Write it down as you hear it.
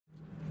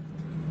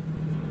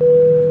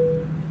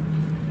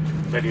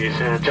Ladies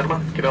and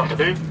gentlemen, good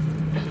afternoon.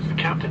 This is the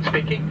captain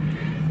speaking.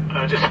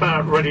 Just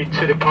about ready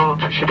to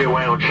depart. We should be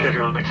away on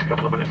schedule in the next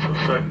couple of minutes or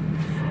so.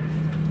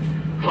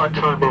 Flight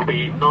time will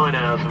be 9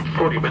 hours and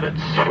 40 minutes.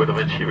 We'll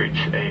eventually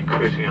reach a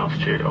cruising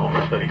altitude of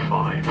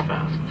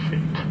 35,000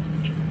 feet.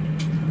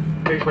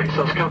 Please make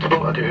yourselves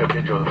comfortable. I do hope you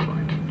enjoy the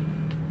flight.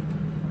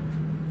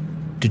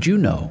 Did you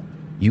know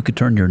you could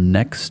turn your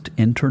next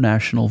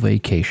international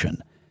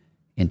vacation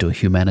into a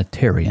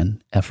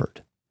humanitarian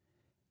effort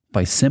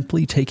by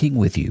simply taking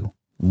with you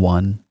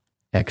one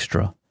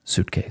extra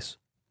suitcase?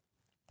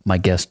 My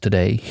guest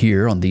today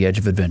here on The Edge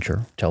of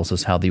Adventure tells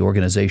us how the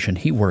organization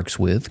he works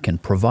with can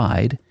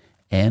provide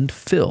and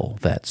fill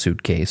that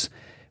suitcase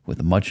with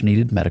the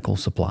much-needed medical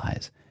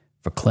supplies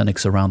for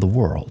clinics around the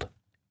world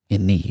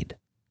in need.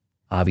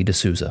 Avi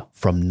D'Souza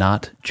from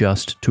Not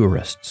Just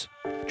Tourists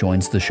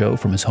joins the show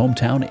from his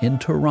hometown in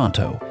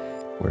Toronto,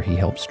 where he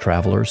helps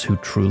travelers who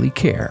truly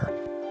care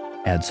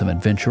add some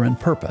adventure and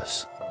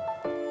purpose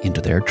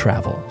into their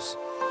travels.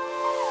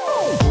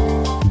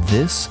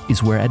 This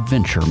is where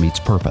adventure meets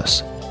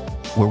purpose,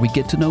 where we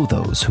get to know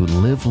those who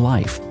live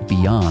life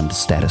beyond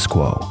status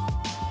quo.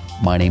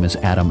 My name is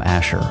Adam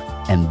Asher,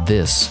 and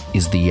this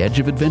is The Edge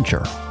of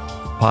Adventure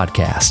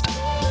podcast.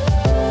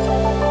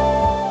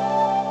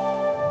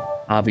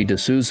 Avi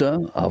D'Souza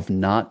of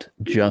Not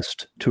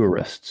Just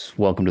Tourists.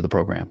 Welcome to the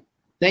program.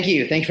 Thank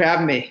you. Thanks for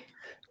having me.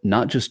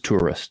 Not Just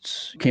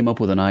Tourists came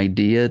up with an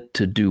idea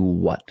to do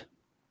what?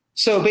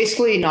 So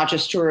basically, Not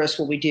Just Tourists,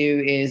 what we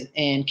do is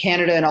in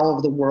Canada and all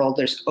over the world,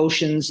 there's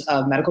oceans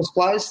of medical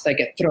supplies that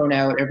get thrown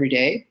out every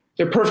day.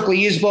 They're perfectly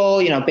usable,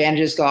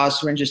 bandages, gauze,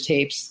 syringes,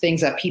 tapes, things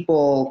that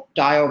people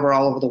die over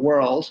all over the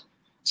world.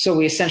 So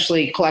we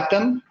essentially collect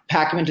them,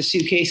 pack them into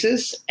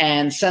suitcases,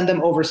 and send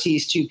them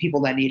overseas to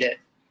people that need it.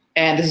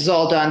 And this is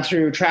all done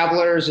through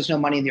travelers. There's no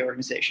money in the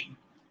organization.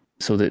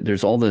 So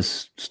there's all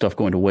this stuff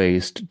going to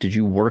waste. Did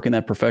you work in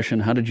that profession?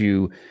 How did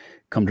you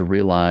come to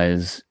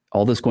realize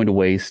all this going to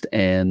waste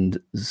and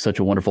such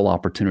a wonderful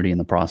opportunity in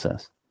the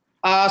process?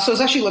 So I was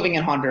actually living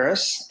in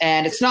Honduras,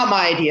 and it's not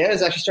my idea. It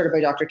was actually started by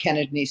Dr. Ken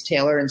and Denise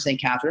Taylor in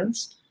St.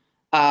 Catharines.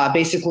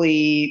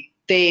 Basically,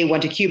 they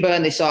went to Cuba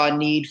and they saw a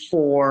need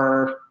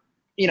for,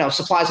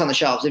 supplies on the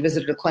shelves. They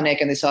visited a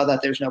clinic and they saw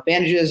that there's no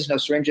bandages, no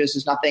syringes,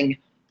 there's nothing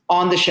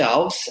on the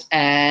shelves,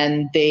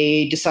 and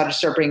they decided to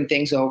start bringing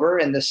things over.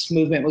 And this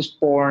movement was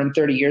born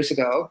 30 years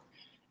ago.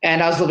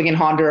 And I was living in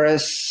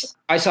Honduras.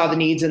 I saw the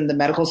needs in the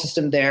medical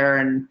system there,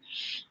 and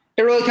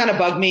it really kind of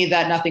bugged me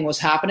that nothing was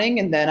happening.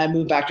 And then I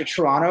moved back to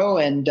Toronto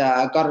and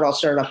got it all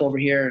started up over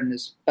here, and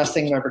it's the best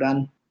thing I've ever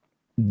done.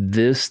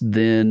 This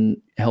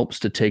then helps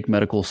to take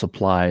medical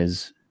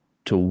supplies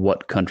to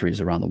what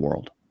countries around the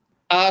world?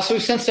 So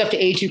we've sent stuff to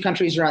 82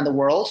 countries around the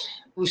world.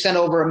 We've sent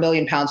over 1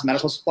 million pounds of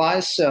medical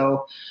supplies.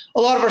 So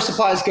a lot of our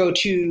supplies go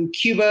to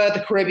Cuba, the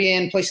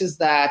Caribbean, places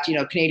that,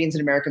 Canadians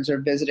and Americans are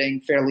visiting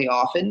fairly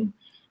often.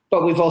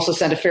 But we've also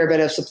sent a fair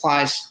bit of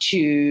supplies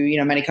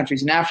to, many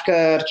countries in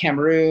Africa, to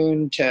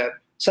Cameroon, to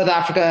South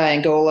Africa,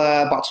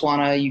 Angola,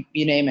 Botswana,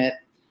 you name it.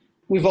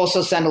 We've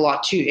also sent a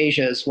lot to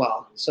Asia as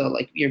well. So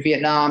like your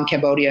Vietnam,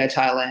 Cambodia,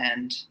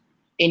 Thailand,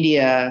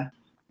 India.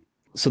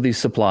 So these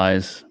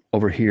supplies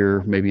over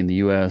here, maybe in the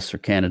US or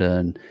Canada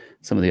and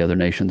some of the other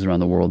nations around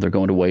the world, they're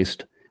going to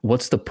waste.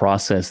 What's the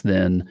process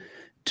then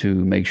to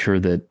make sure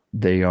that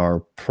they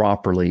are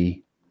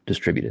properly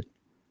distributed?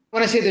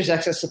 When I say there's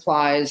excess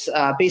supplies,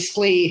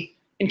 basically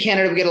in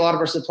Canada, we get a lot of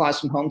our supplies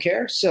from home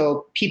care.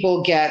 So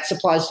people get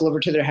supplies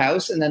delivered to their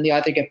house, and then they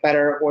either get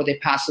better or they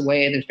pass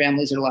away, and their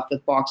families are left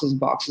with boxes and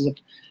boxes of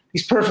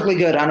these perfectly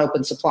good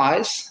unopened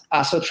supplies.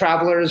 So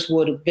travelers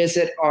would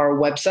visit our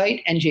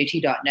website,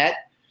 njt.net,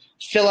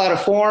 fill out a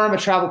form, a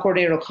travel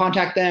coordinator will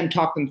contact them,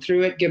 talk them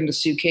through it, give them the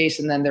suitcase,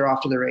 and then they're off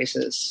to the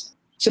races.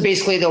 So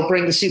basically, they'll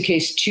bring the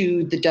suitcase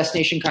to the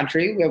destination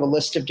country. We have a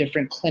list of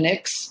different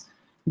clinics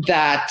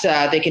that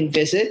they can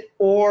visit.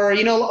 Or,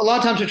 a lot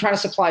of times we're trying to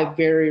supply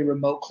very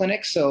remote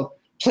clinics, so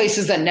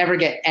places that never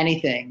get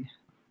anything.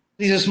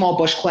 These are small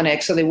bush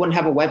clinics, so they wouldn't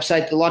have a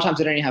website. A lot of times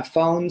they don't even have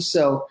phones.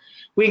 So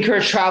we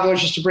encourage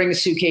travelers just to bring a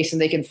suitcase, and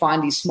they can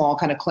find these small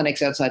kind of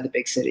clinics outside the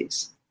big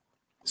cities.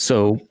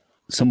 So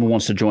someone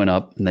wants to join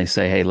up and they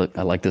say, hey, look,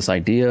 I like this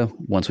idea.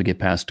 Once we get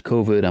past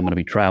COVID, I'm going to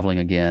be traveling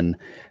again.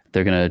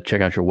 They're going to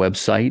check out your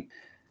website.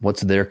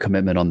 What's their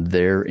commitment on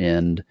their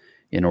end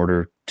in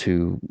order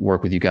to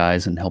work with you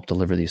guys and help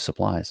deliver these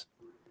supplies?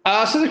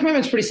 So the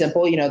commitment's pretty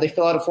simple. They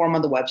fill out a form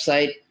on the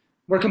website.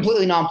 We're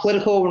completely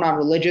non-political. We're not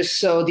religious.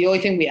 So the only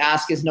thing we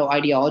ask is no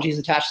ideologies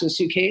attached to the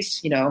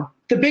suitcase.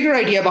 The bigger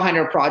idea behind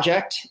our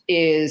project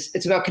is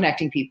it's about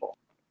connecting people.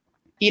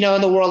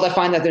 In the world, I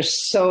find that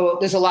there's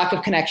a lack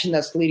of connection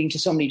that's leading to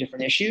so many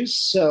different issues.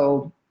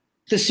 So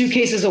the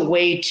suitcase is a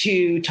way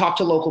to talk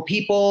to local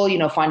people,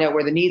 find out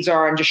where the needs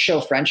are and just show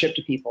friendship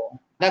to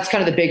people. That's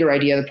kind of the bigger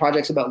idea. The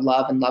project's about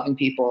love and loving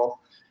people.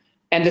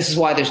 And this is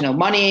why there's no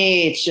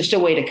money. It's just a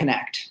way to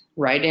connect,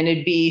 right? And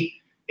it'd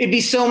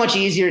be so much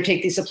easier to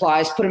take these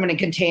supplies, put them in a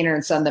container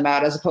and send them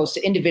out, as opposed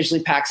to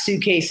individually pack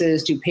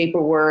suitcases, do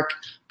paperwork,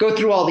 go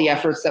through all the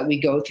efforts that we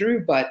go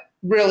through. But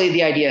really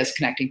the idea is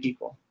connecting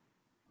people.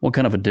 What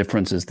kind of a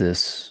difference is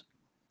this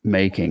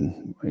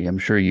making? I'm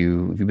sure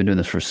you've been doing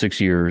this for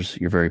 6 years.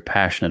 You're very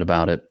passionate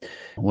about it.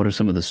 What are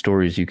some of the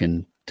stories you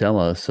can tell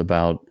us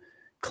about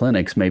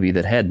clinics maybe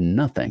that had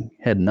nothing,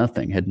 had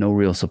no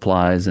real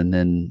supplies, and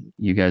then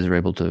you guys are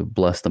able to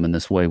bless them in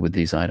this way with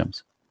these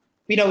items?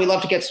 We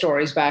love to get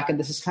stories back, and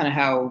this is kind of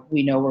how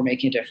we know we're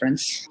making a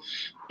difference.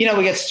 We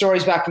get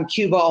stories back from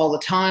Cuba all the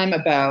time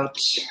about,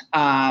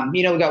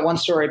 we got one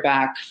story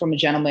back from a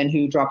gentleman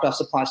who dropped off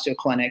supplies to a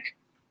clinic.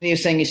 He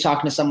was saying he's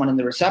talking to someone in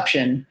the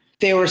reception.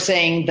 They were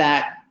saying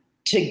that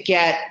to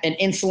get an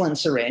insulin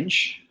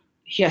syringe,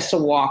 he has to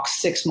walk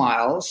 6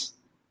 miles.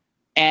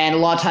 And a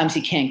lot of times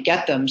he can't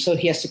get them. So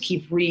he has to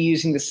keep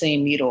reusing the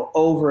same needle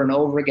over and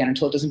over again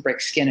until it doesn't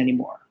break skin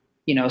anymore.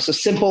 So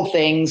simple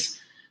things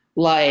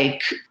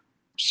like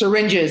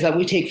syringes that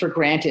we take for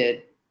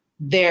granted,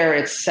 there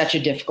it's such a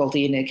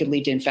difficulty and it could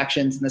lead to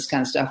infections and this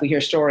kind of stuff. We hear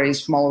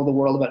stories from all over the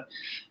world about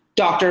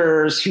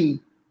doctors who,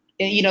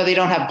 they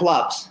don't have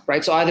gloves,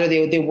 right? So either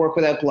they work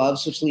without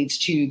gloves, which leads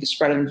to the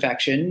spread of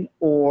infection,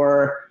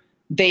 or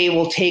they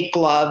will take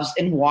gloves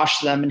and wash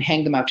them and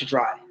hang them out to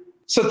dry.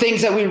 So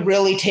things that we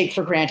really take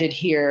for granted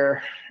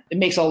here, it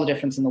makes all the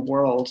difference in the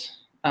world.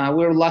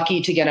 We were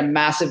lucky to get a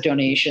massive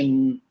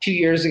donation 2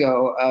 years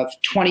ago of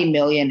 20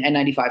 million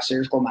N95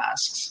 surgical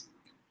masks.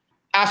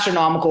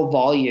 Astronomical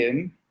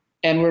volume.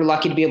 And we're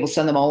lucky to be able to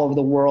send them all over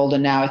the world.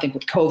 And now I think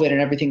with COVID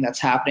and everything that's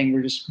happening,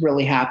 we're just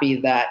really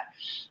happy that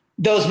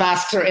those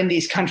masks are in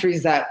these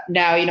countries that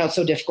now, it's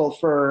so difficult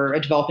for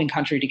a developing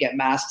country to get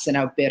masks and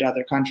outbid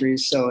other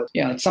countries. So,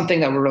 it's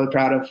something that we're really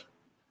proud of.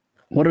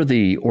 What are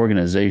the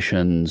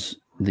organizations,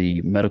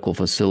 the medical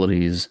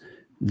facilities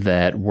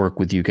that work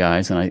with you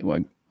guys?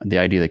 And the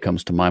idea that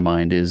comes to my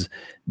mind is,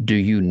 do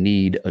you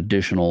need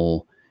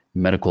additional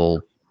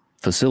medical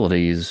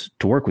facilities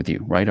to work with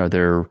you, right?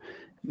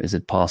 Is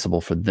it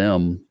possible for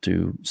them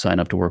to sign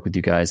up to work with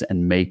you guys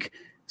and make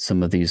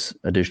some of these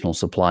additional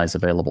supplies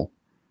available?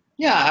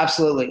 Yeah,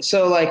 absolutely.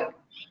 So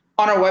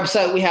on our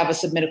website, we have a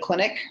submit a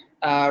clinic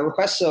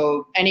request.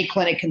 So any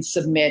clinic can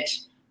submit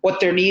what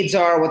their needs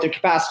are, what their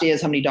capacity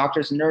is, how many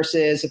doctors and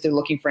nurses, if they're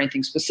looking for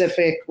anything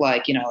specific,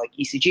 like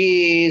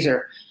ECGs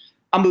or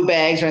umbu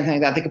bags or anything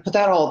like that, they can put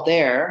that all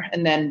there.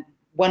 And then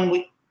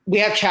when we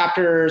have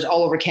chapters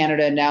all over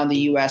Canada, now in the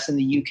US and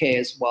the UK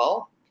as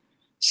well.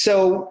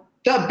 So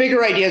the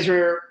bigger idea is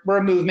we're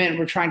a movement.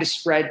 We're trying to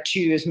spread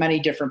to as many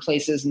different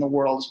places in the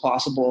world as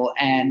possible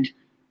and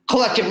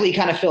collectively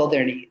kind of fill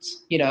their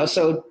needs.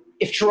 So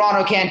if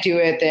Toronto can't do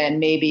it, then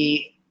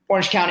maybe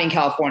Orange County in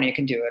California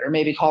can do it, or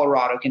maybe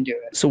Colorado can do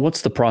it. So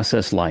what's the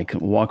process like?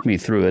 Walk me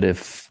through it.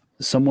 If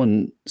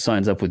someone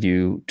signs up with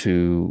you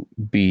to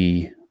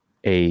be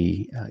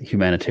a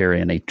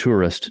humanitarian, a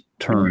tourist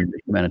turned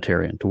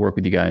humanitarian, to work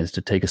with you guys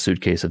to take a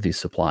suitcase of these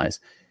supplies,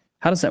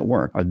 how does that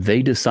work? Are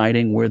they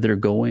deciding where they're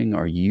going?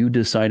 Are you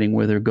deciding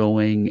where they're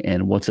going?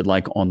 And what's it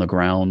like on the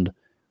ground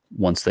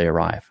once they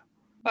arrive?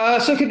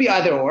 So it could be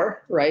either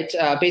or, right?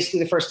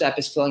 Basically, the first step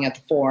is filling out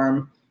the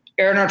form.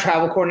 Erin, our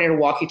travel coordinator, will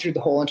walk you through the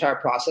whole entire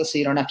process, so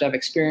you don't have to have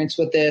experience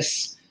with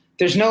this.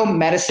 There's no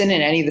medicine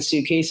in any of the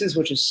suitcases,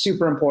 which is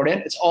super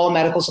important. It's all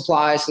medical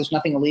supplies. So there's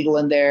nothing illegal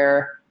in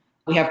there.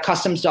 We have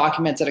customs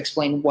documents that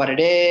explain what it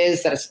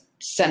is, that it's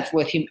sent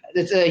with,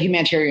 it's a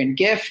humanitarian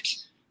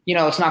gift.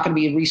 It's not going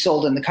to be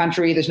resold in the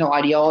country. There's no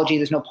ideology.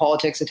 There's no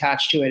politics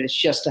attached to it. It's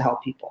just to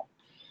help people.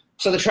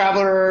 So the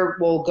traveler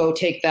will go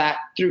take that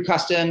through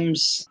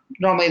customs.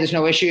 Normally there's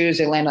no issues.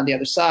 They land on the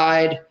other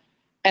side.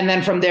 And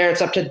then from there,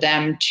 it's up to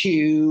them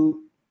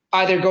to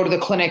either go to the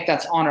clinic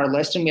that's on our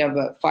list, and we have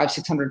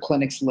 500-600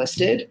 clinics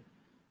listed,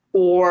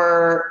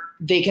 or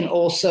they can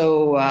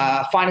also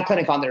find a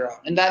clinic on their own.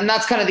 And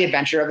that's kind of the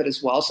adventure of it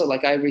as well. So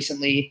I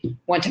recently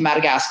went to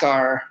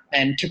Madagascar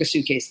and took a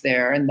suitcase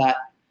there, and that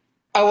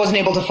I wasn't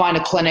able to find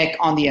a clinic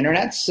on the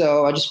internet.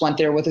 So I just went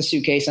there with a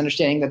suitcase,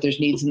 understanding that there's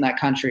needs in that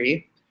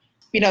country.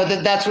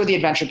 That's where the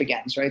adventure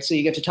begins, right? So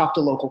you get to talk to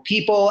local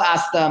people,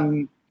 ask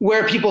them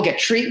where people get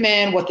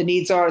treatment, what the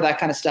needs are, that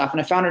kind of stuff. And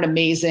I found an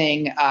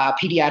amazing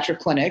pediatric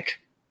clinic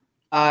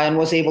and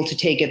was able to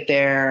take it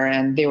there.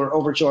 And they were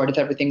overjoyed with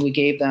everything we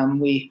gave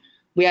them. We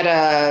had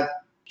a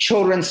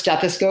children's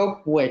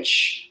stethoscope,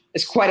 which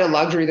is quite a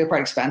luxury. They're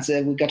quite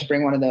expensive. We got to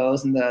bring one of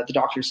those, and the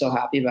doctor's so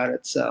happy about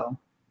it. So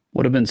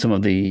what have been some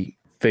of the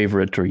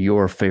favorite or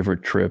your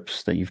favorite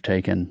trips that you've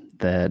taken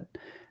that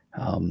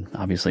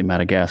obviously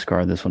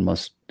Madagascar, this one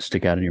must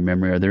stick out in your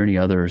memory. Are there any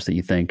others that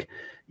you think,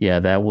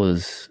 yeah, that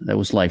was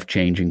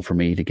life-changing for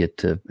me to get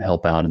to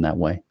help out in that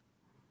way?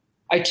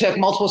 I took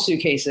multiple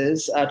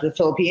suitcases to the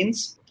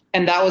Philippines,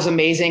 and that was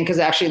amazing because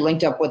I actually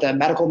linked up with a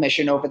medical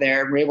mission over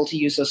there. We were able to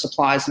use those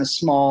supplies in a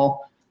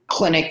small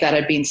clinic that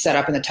had been set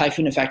up in the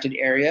typhoon-affected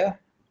area.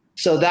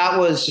 So that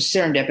was just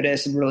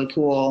serendipitous and really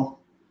cool.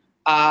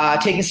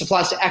 Taking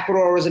supplies to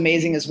Ecuador was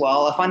amazing as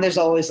well. I find there's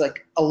always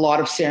a lot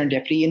of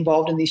serendipity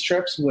involved in these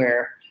trips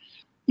where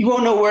you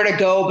won't know where to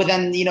go, but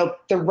then,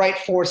 the right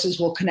forces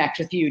will connect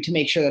with you to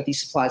make sure that these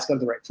supplies go to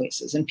the right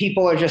places. And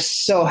people are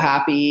just so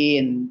happy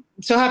and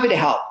so happy to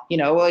help,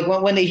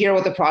 when they hear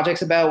what the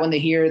project's about, when they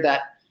hear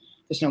that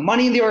There's no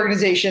money in the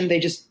organization. They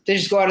just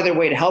go out of their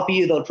way to help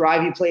you. They'll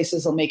drive you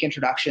places. They'll make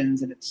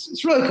introductions, and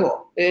it's really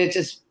cool.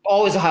 It's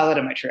always a highlight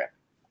of my trip.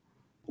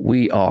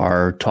 We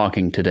are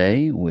talking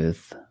today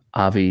with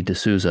Avi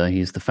D'Souza.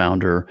 He's the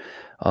founder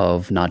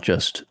of Not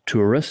Just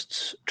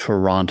Tourists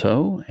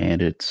Toronto,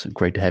 and it's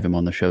great to have him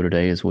on the show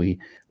today as we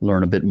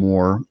learn a bit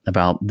more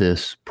about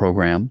this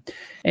program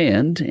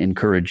and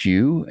encourage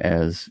you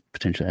as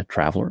potentially a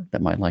traveler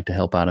that might like to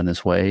help out in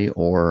this way,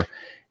 or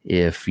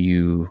if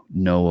you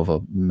know of a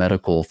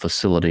medical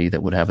facility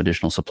that would have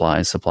additional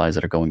supplies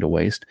that are going to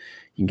waste,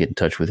 you can get in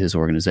touch with his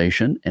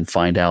organization and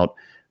find out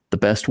the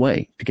best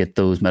way to get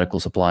those medical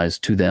supplies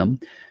to them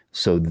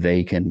so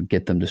they can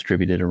get them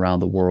distributed around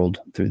the world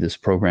through this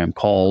program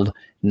called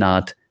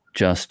Not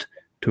Just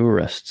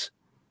Tourists.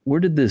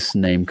 Where did this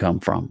name come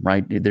from,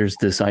 right? There's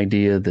this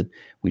idea that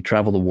we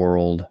travel the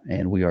world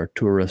and we are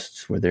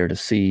tourists. We're there to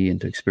see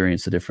and to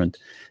experience the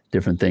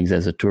different things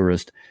as a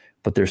tourist.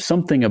 But there's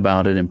something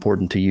about it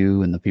important to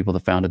you and the people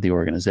that founded the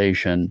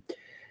organization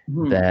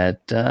that,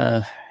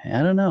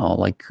 I don't know,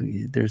 like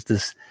there's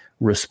this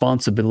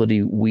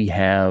responsibility we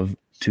have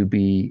to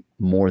be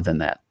more than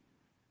that.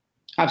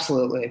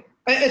 Absolutely.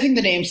 I think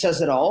the name says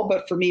it all.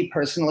 But for me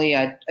personally,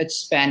 I'd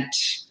spent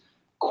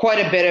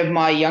quite a bit of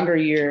my younger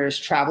years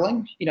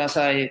traveling.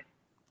 So I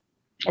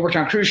worked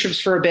on cruise ships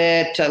for a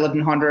bit. I lived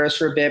in Honduras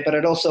for a bit, but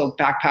I'd also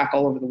backpack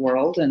all over the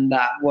world. And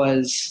that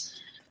was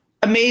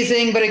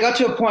amazing, but it got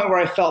to a point where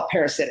I felt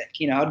parasitic.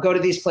 I'd go to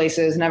these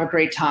places and have a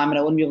great time, and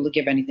I wouldn't be able to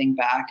give anything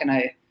back. And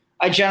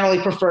I generally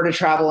prefer to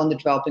travel in the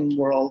developing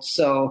world.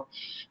 So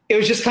it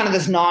was just kind of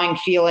this gnawing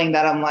feeling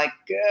that I'm like,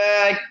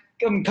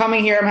 I'm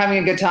coming here, I'm having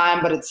a good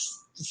time, but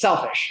it's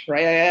selfish,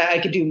 right? I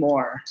could do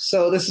more.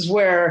 So this is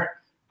where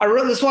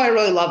this is why I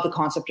really love the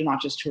concept of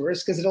Not Just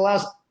Tourists, because it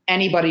allows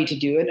anybody to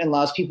do it and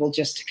allows people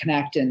just to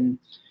connect and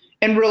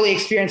really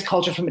experience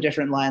culture from a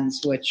different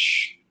lens,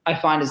 which I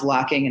find is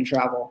lacking in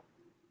travel.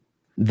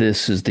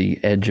 This is the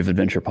Edge of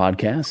Adventure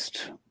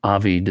podcast.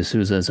 Avi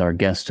D'Souza is our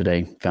guest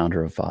today,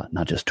 founder of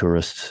Not Just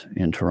Tourists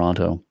in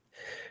Toronto.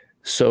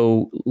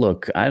 So,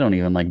 look, I don't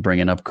even like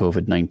bringing up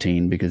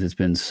COVID-19 because it's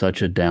been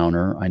such a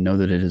downer. I know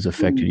that it has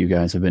affected you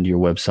guys. I've been to your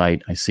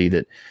website. I see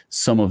that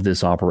some of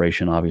this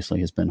operation obviously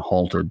has been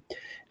halted.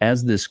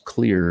 As this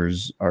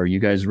clears, are you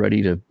guys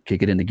ready to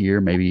kick it into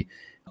gear? Maybe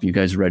are you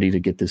guys ready to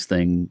get this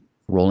thing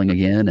rolling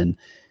again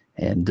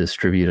and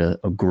distribute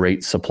a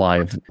great supply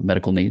of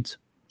medical needs?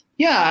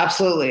 Yeah,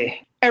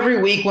 absolutely.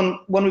 Every week when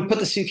we put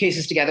the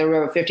suitcases together, we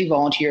have 50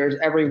 volunteers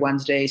every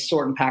Wednesday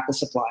sort and pack the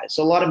supplies.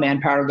 So a lot of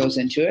manpower goes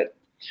into it.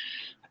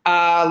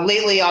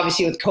 Lately,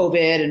 obviously with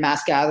COVID and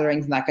mass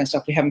gatherings and that kind of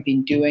stuff, we haven't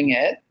been doing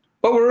it,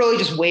 but we're really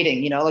just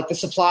waiting, like the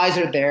supplies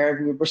are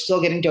there. We're still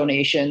getting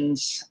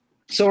donations.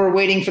 So we're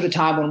waiting for the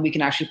time when we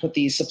can actually put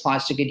these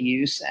supplies to good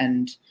use.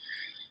 And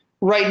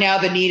right now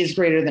the need is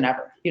greater than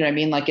ever. You know what I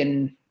mean? Like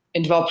in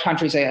developed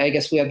countries, I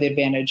guess we have the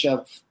advantage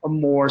of a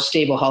more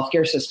stable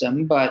healthcare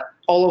system, but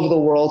all over the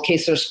world,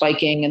 cases are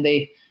spiking, and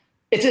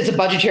it's a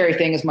budgetary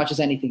thing as much as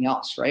anything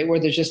else, right? Where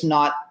there's just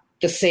not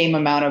the same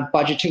amount of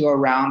budget to go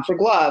around for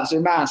gloves or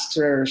masks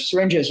or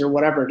syringes or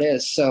whatever it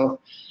is. So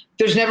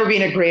there's never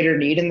been a greater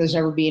need, and there's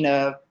never been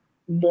a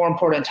more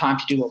important time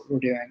to do what we're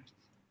doing.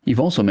 You've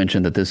also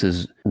mentioned that this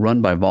is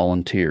run by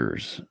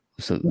volunteers.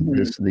 So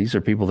these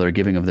are people that are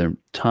giving of their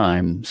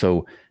time.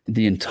 So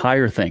the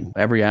entire thing,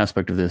 every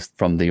aspect of this,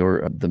 from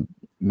the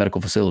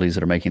medical facilities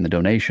that are making the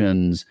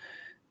donations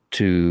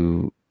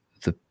to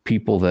the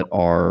people that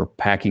are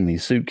packing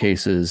these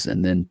suitcases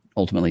and then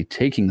ultimately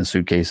taking the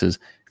suitcases,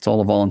 it's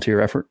all a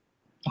volunteer effort?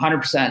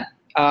 100%.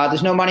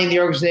 There's no money in the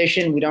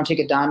organization. We don't take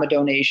a dime of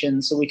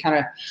donations. So we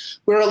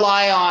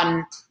rely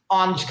on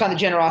just kind of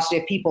the generosity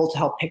of people to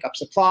help pick up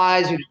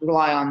supplies. We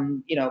rely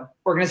on,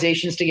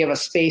 organizations to give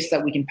us space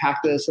that we can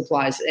pack those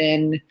supplies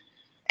in.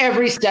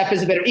 Every step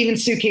is a bit of, even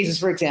suitcases,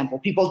 for example,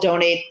 people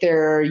donate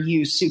their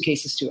used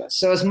suitcases to us.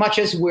 So as much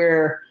as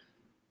we're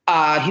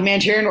a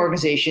humanitarian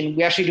organization,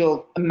 we actually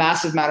do a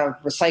massive amount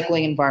of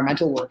recycling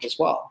environmental work as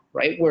well,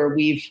 right? Where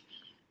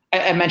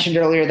I mentioned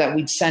earlier that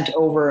we'd sent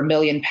over 1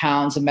 million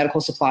pounds of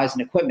medical supplies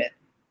and equipment.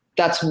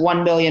 That's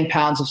 1 million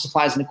pounds of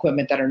supplies and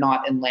equipment that are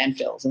not in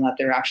landfills and that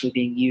they're actually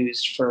being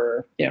used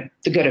for,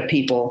 the good of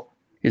people.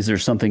 Is there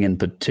something in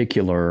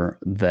particular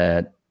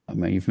that,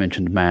 you've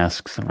mentioned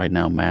masks right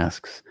now,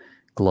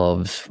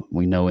 gloves.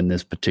 We know in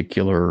this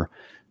particular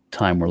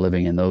time we're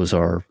living in, those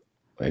are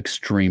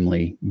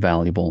extremely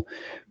valuable.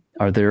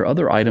 Are there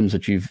other items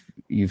that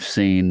you've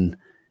seen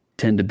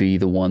tend to be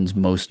the ones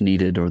most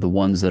needed, or the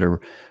ones that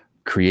are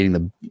creating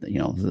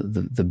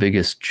the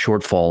biggest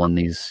shortfall in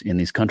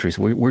these countries?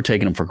 We're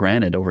taking them for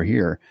granted over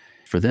here.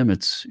 For them,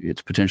 it's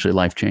potentially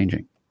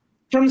life-changing.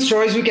 From the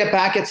stories we get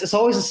back, it's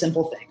always the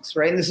simple things,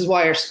 right? And this is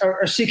why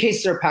our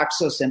suitcases are packed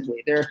so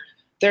simply.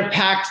 They're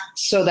packed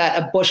so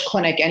that a bush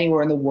clinic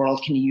anywhere in the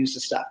world can use the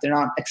stuff. They're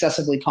not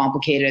excessively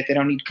complicated. They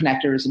don't need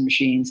connectors and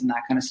machines and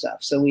that kind of stuff.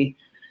 So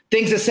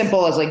things as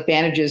simple as like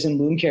bandages and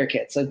wound care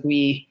kits. Like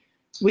we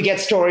get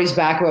stories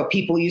back about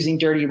people using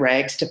dirty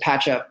rags to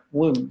patch up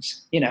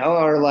wounds,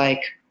 or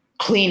like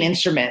clean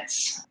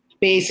instruments.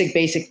 basic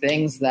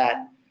things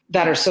that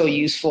are so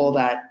useful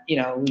that,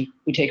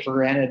 we take for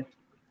granted.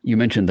 You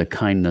mentioned the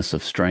kindness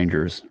of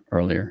strangers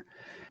earlier.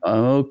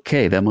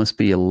 Okay, that must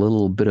be a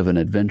little bit of an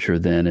adventure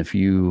then. If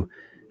you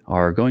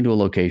are going to a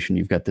location,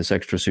 you've got this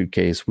extra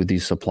suitcase with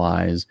these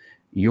supplies,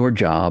 your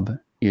job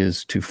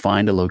is to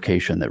find a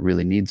location that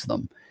really needs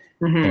them.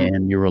 Mm-hmm.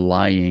 And you're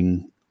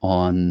relying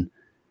on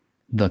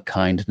the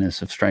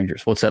kindness of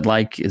strangers. What's that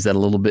like? Is that a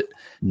little bit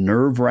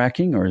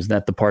nerve-wracking, or is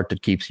that the part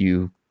that keeps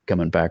you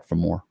coming back for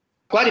more?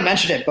 Glad you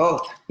mentioned it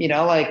both.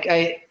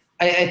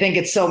 I think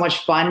it's so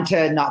much fun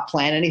to not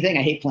plan anything.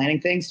 I hate planning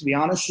things, to be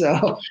honest.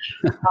 So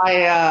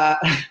I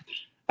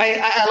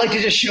like to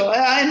just show,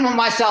 and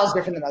my style is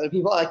different than other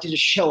people. I like to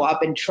just show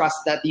up and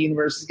trust that the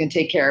universe is going to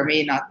take care of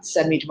me, not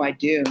send me to my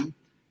doom.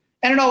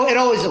 And it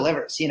always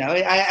delivers,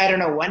 I don't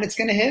know when it's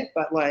going to hit,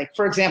 but like,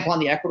 for example, on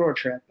the Ecuador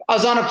trip, I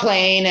was on a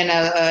plane and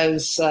I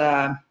was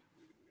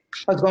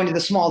going to the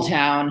small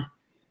town,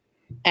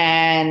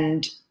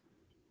 and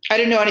I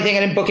didn't know anything. I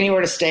didn't book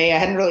anywhere to stay. I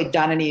hadn't really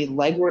done any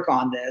legwork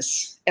on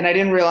this. And I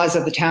didn't realize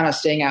that the town I was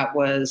staying at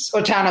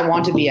town I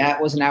wanted to be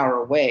at was an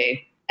hour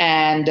away.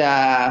 And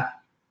I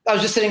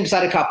was just sitting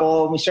beside a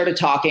couple, and we started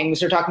talking. We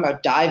started talking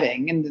about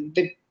diving, and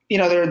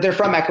they're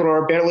from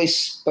Ecuador, barely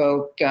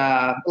spoke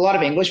a lot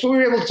of English, but we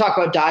were able to talk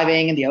about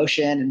diving in the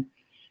ocean.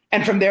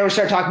 And from there, we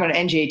started talking about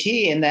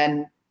NJT. And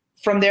then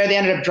from there, they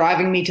ended up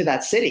driving me to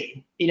that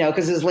city,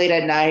 because it was late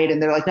at night,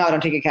 and they're like, no,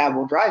 don't take a cab,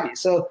 we'll drive you.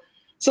 So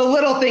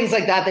little things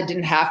like that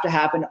didn't have to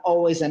happen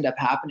always end up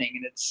happening.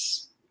 And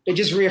it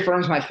just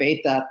reaffirms my faith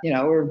that,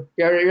 you're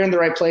in the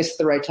right place at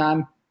the right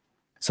time.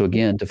 So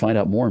again, to find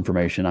out more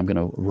information, I'm going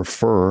to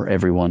refer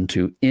everyone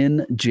to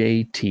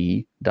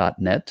njt.net.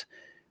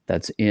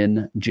 That's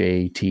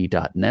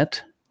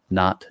njt.net,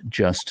 Not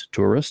Just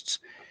Tourists.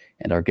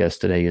 And our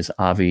guest today is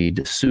Avi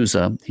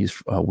D'Souza. He's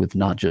with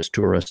Not Just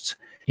Tourists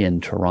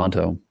in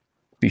Toronto.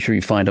 Be sure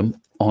you find him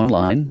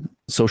online,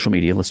 social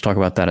media. Let's talk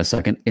about that a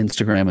second.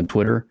 Instagram and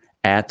Twitter,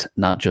 at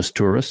Not Just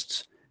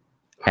Tourists,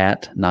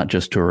 at Not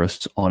Just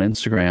Tourists on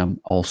Instagram,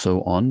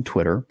 also on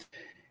Twitter.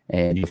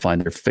 And you'll find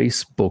their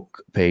Facebook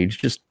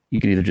page. You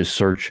can either just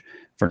search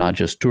for Not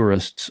Just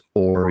Tourists,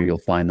 or you'll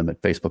find them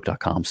at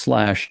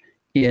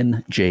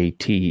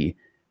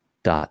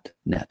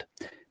facebook.com/njt.net.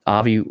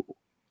 Avi,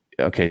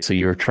 okay, so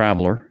you're a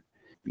traveler.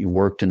 You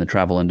worked in the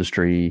travel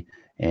industry,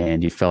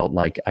 and you felt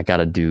like, I got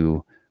to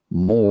do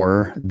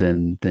more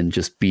than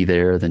just be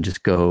there, than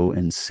just go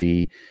and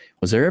see.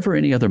 Was there ever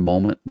any other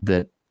moment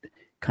that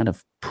kind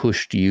of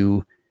pushed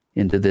you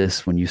into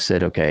this, when you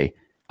said, okay,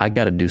 I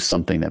got to do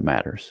something that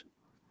matters?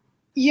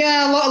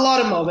 Yeah, a lot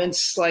of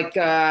moments. Like,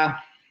 I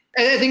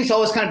think it's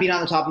always kind of been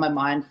on the top of my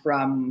mind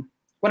from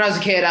when I was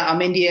a kid.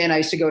 I'm Indian. I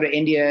used to go to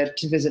India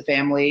to visit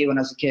family when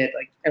I was a kid,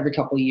 like every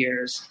couple of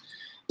years.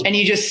 And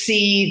you just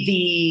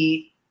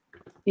see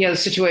the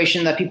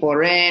situation that people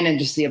are in, and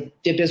just the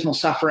abysmal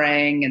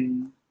suffering,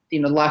 and, the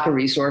lack of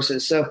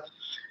resources. So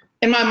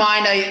in my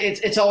mind,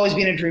 it's always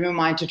been a dream of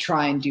mine to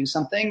try and do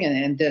something.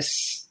 And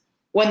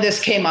when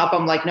this came up,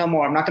 I'm like, no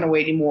more. I'm not going to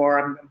wait anymore.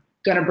 I'm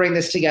going to bring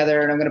this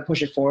together, and I'm going to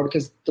push it forward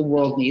because the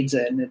world needs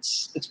it. And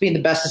it's been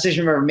the best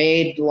decision I've ever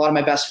made. A lot of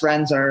my best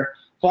friends are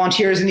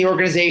volunteers in the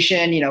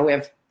organization. We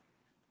have,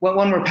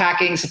 when we're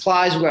packing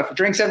supplies, we go out for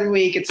drinks every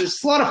week.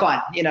 It's a lot of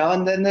fun,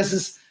 and then this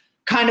is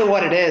kind of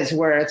what it is,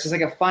 where it's just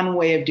like a fun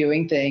way of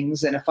doing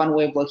things and a fun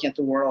way of looking at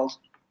the world.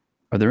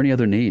 Are there any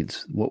other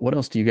needs? What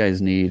else do you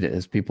guys need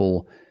as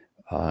people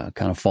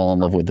kind of fall in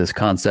love with this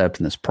concept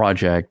and this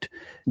project?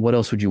 What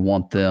else would you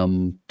want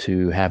them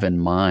to have in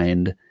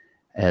mind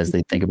as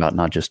they think about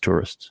Not Just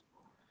Tourists?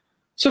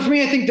 So for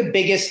me, I think the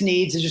biggest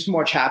needs is just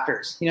more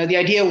chapters. The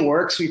idea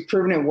works. We've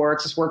proven it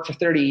works. It's worked for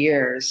 30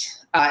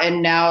 years.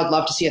 And now I'd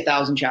love to see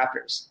 1,000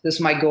 chapters. This is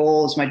my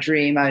goal. It's my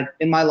dream.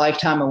 In my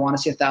lifetime, I want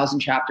to see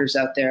 1,000 chapters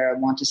out there. I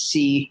want to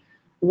see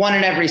one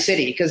in every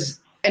city, because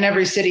in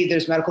every city,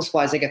 there's medical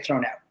supplies that get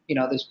thrown out.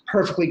 There's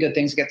perfectly good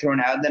things that get thrown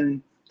out. And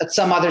then at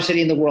some other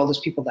city in the world, there's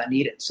people that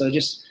need it. So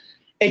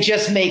it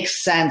just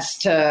makes sense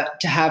to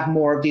have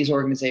more of these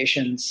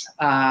organizations.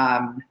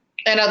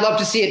 And I'd love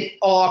to see it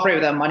all operate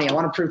without money. I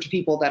want to prove to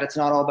people that it's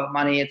not all about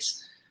money.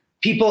 It's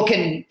people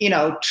can,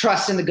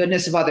 trust in the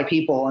goodness of other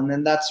people. And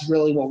then that's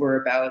really what we're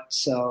about.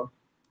 So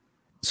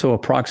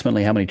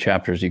approximately how many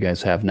chapters do you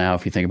guys have now?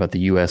 If you think about the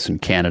US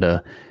and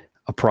Canada,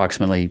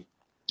 approximately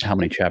how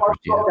many chapters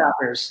do you have? 12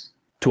 chapters.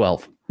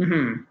 12.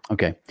 Mm-hmm.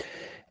 Okay.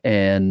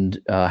 And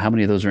how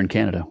many of those are in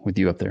Canada with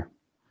you up there?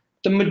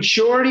 The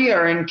majority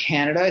are in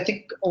Canada. I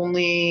think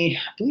only,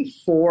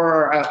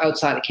 4 are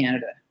outside of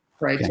Canada,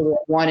 right? Okay. So we have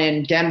one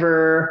in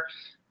Denver,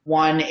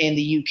 one in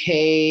the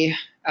UK,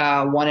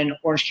 one in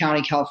Orange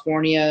County,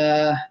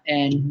 California,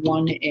 and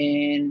one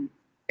in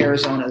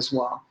Arizona as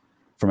well.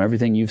 From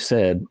everything you've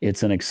said,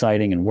 it's an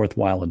exciting and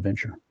worthwhile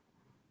adventure.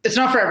 It's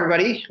not for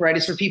everybody, right?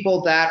 It's for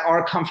people that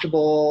are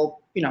comfortable,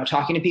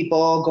 talking to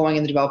people, going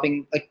in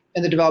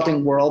the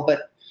developing world,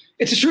 but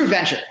it's a true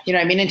adventure.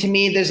 And to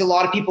me, there's a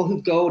lot of people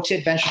who go to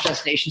adventure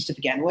destinations to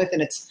begin with,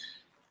 and it's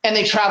and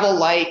they travel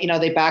light,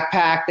 they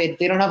backpack,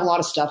 they don't have a lot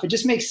of stuff. It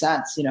just makes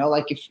sense.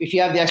 Like if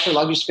you have the extra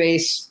luggage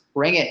space,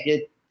 bring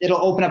it.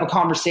 It'll open up a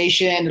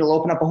conversation. It'll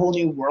open up a whole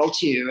new world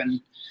to you.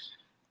 And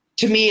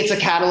to me, it's a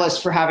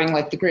catalyst for having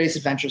like the greatest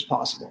adventures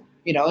possible,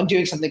 and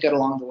doing something good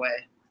along the way.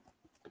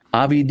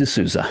 Avi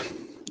D'Souza,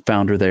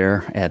 founder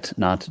there at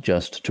Not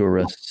Just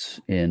Tourists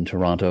in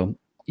Toronto.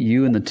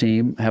 You and the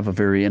team have a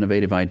very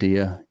innovative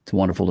idea. It's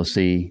wonderful to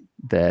see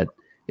that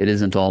it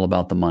isn't all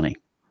about the money.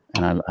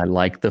 And I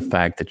like the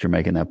fact that you're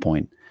making that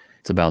point.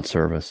 It's about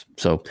service.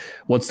 So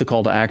what's the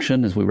call to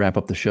action as we wrap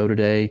up the show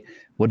today?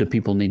 What do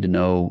people need to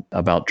know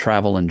about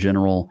travel in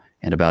general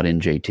and about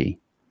NJT?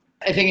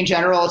 I think in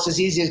general, it's as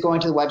easy as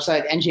going to the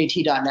website,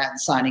 njt.net, and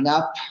signing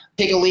up.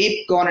 Take a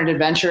leap, go on an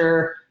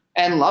adventure,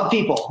 and love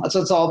people. That's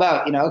what it's all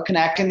about,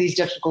 connect in these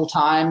difficult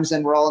times,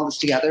 and we're all in this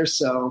together.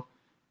 So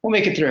we'll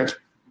make it through.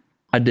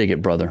 I dig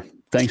it, brother.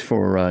 Thanks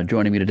for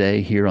joining me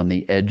today here on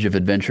the Edge of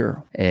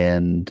Adventure.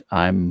 And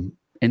I'm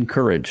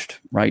encouraged,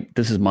 right?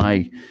 This is what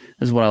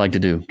I like to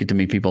do. Get to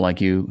meet people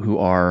like you who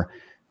are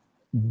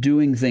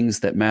doing things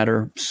that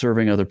matter,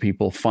 serving other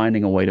people,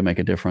 finding a way to make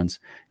a difference.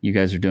 You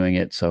guys are doing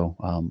it. So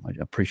I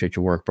appreciate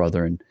your work,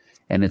 brother. And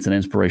it's an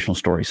inspirational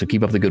story. So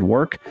keep up the good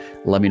work.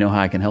 Let me know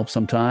how I can help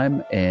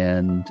sometime,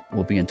 and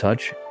we'll be in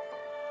touch.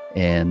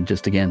 And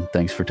just again,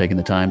 thanks for taking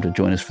the time to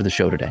join us for the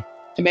show today.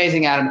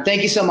 Amazing, Adam.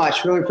 Thank you so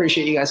much. Really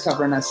appreciate you guys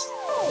covering this.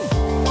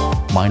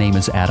 My name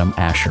is Adam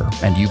Asher,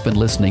 and you've been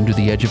listening to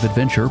the Edge of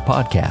Adventure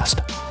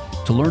podcast.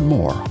 To learn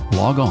more,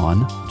 log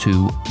on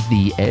to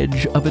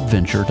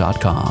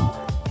theedgeofadventure.com.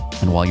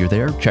 And while you're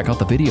there, check out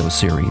the video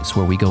series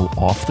where we go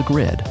off the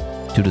grid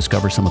to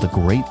discover some of the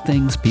great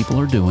things people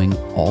are doing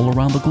all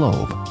around the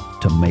globe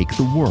to make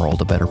the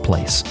world a better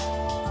place.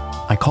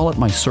 I call it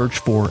my search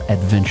for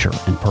adventure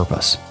and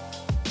purpose.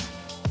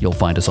 You'll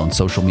find us on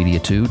social media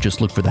too.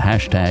 Just look for the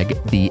hashtag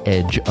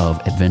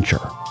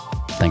 #TheEdgeOfAdventure.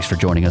 Thanks for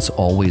joining us.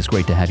 Always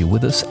great to have you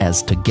with us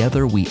as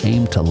together we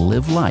aim to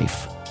live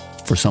life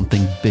for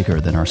something bigger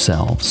than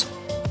ourselves.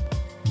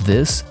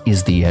 This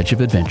is The Edge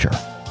of Adventure,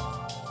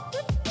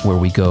 where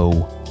we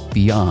go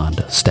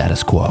beyond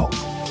status quo.